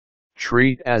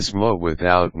Treat asthma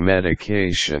without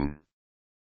medication.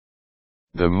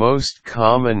 The most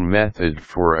common method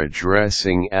for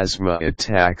addressing asthma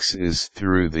attacks is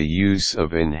through the use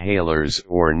of inhalers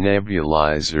or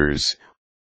nebulizers,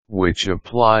 which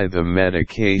apply the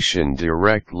medication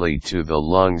directly to the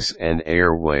lungs and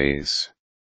airways.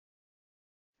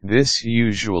 This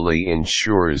usually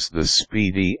ensures the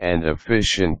speedy and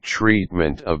efficient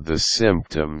treatment of the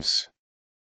symptoms.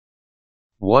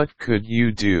 What could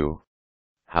you do,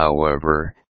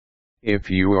 however, if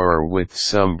you are with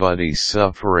somebody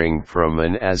suffering from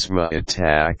an asthma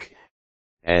attack,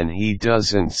 and he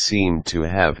doesn't seem to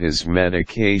have his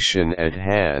medication at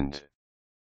hand?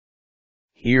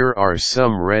 Here are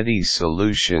some ready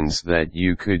solutions that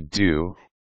you could do,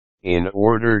 in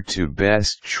order to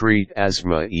best treat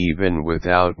asthma even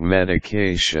without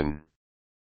medication.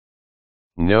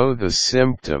 Know the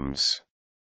symptoms.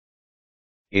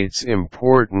 It's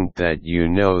important that you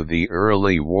know the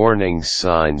early warning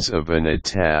signs of an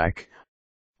attack,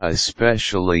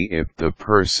 especially if the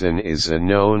person is a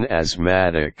known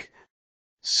asthmatic,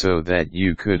 so that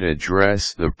you could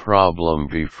address the problem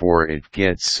before it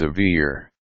gets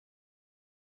severe.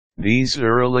 These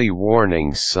early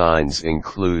warning signs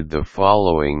include the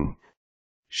following: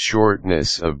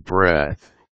 shortness of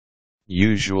breath,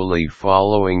 usually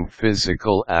following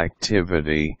physical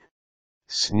activity,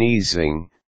 sneezing,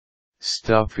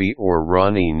 stuffy or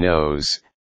runny nose,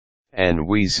 and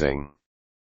wheezing.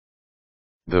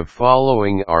 The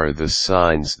following are the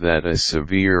signs that a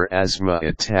severe asthma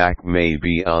attack may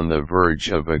be on the verge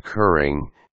of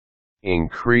occurring: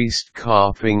 increased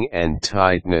coughing and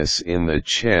tightness in the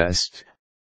chest,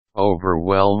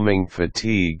 overwhelming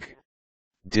fatigue,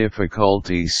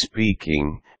 difficulty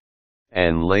speaking,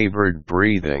 and labored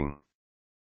breathing.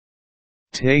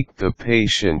 Take the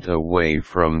patient away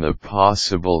from the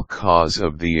possible cause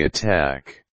of the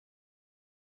attack.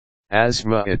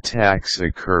 Asthma attacks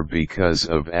occur because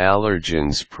of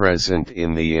allergens present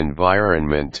in the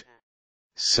environment,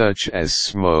 such as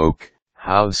smoke,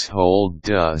 household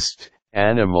dust,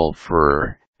 animal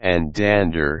fur, and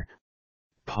dander,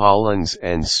 pollens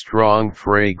and strong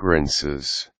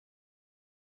fragrances.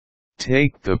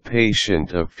 Take the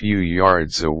patient a few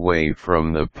yards away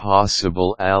from the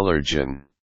possible allergen.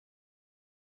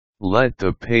 Let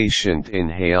the patient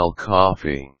inhale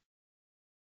coffee.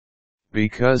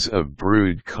 Because of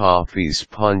brewed coffee's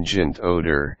pungent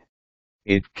odor,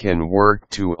 it can work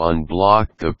to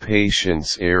unblock the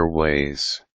patient's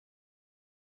airways.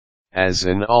 As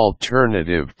an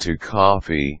alternative to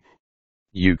coffee,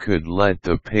 you could let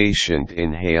the patient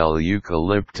inhale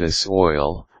eucalyptus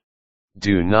oil.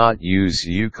 Do not use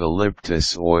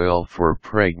eucalyptus oil for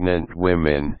pregnant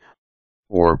women,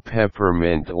 or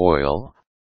peppermint oil,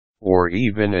 or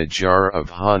even a jar of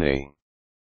honey.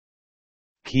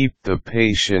 Keep the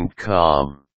patient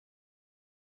calm.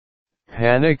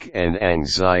 Panic and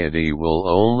anxiety will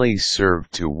only serve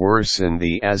to worsen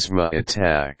the asthma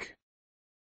attack.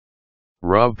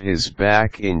 Rub his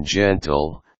back in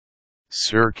gentle,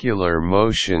 circular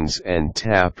motions and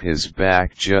tap his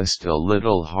back just a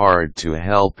little hard to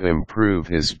help improve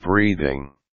his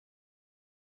breathing.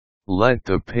 Let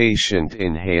the patient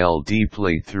inhale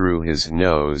deeply through his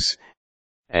nose,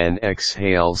 and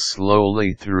exhale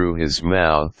slowly through his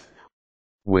mouth,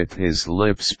 with his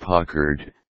lips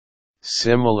puckered,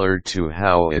 similar to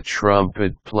how a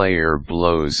trumpet player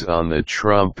blows on the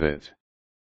trumpet.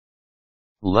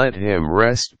 Let him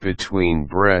rest between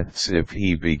breaths if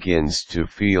he begins to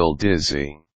feel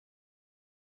dizzy.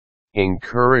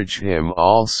 Encourage him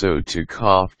also to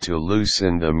cough to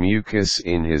loosen the mucus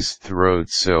in his throat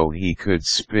so he could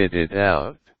spit it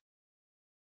out.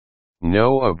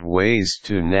 Know of ways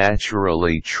to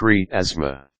naturally treat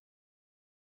asthma.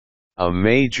 A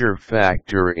major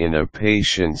factor in a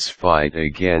patient's fight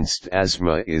against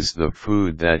asthma is the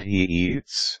food that he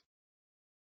eats.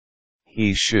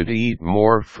 He should eat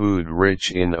more food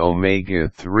rich in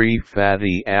omega-3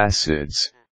 fatty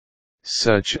acids,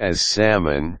 such as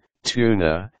salmon,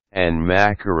 tuna, and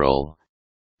mackerel.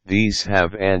 These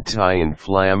have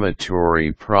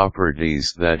anti-inflammatory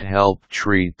properties that help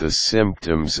treat the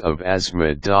symptoms of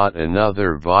asthma.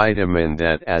 Another vitamin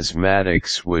that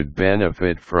asthmatics would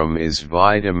benefit from is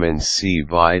vitamin C.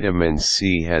 Vitamin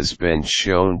C has been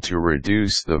shown to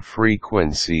reduce the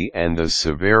frequency and the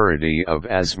severity of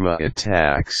asthma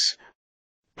attacks.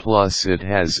 Plus it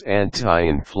has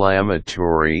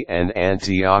anti-inflammatory and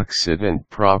antioxidant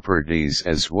properties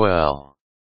as well.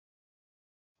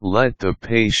 Let the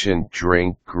patient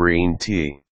drink green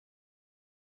tea.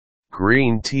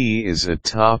 Green tea is a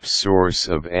top source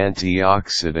of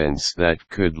antioxidants that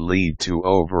could lead to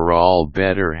overall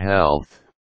better health,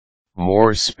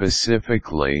 More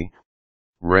specifically,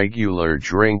 regular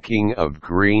drinking of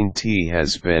green tea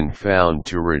has been found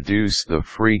to reduce the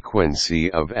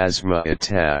frequency of asthma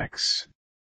attacks.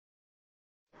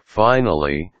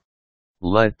 Finally,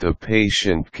 let the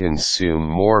patient consume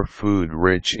more food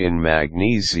rich in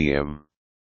magnesium.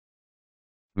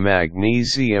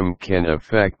 Magnesium can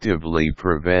effectively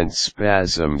prevent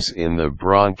spasms in the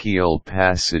bronchial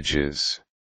passages.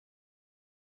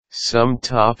 Some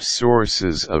top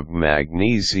sources of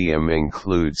magnesium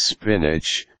include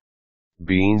spinach,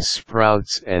 bean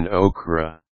sprouts and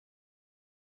okra.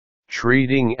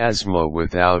 Treating asthma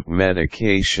without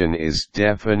medication is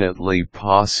definitely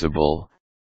possible.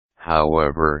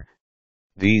 However,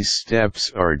 these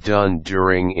steps are done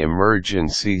during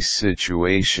emergency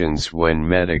situations when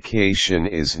medication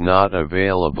is not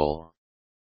available.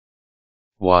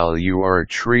 While you are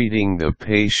treating the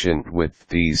patient with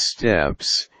these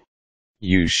steps,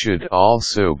 you should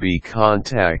also be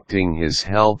contacting his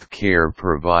healthcare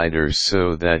provider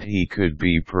so that he could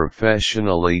be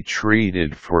professionally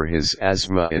treated for his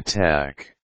asthma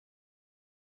attack.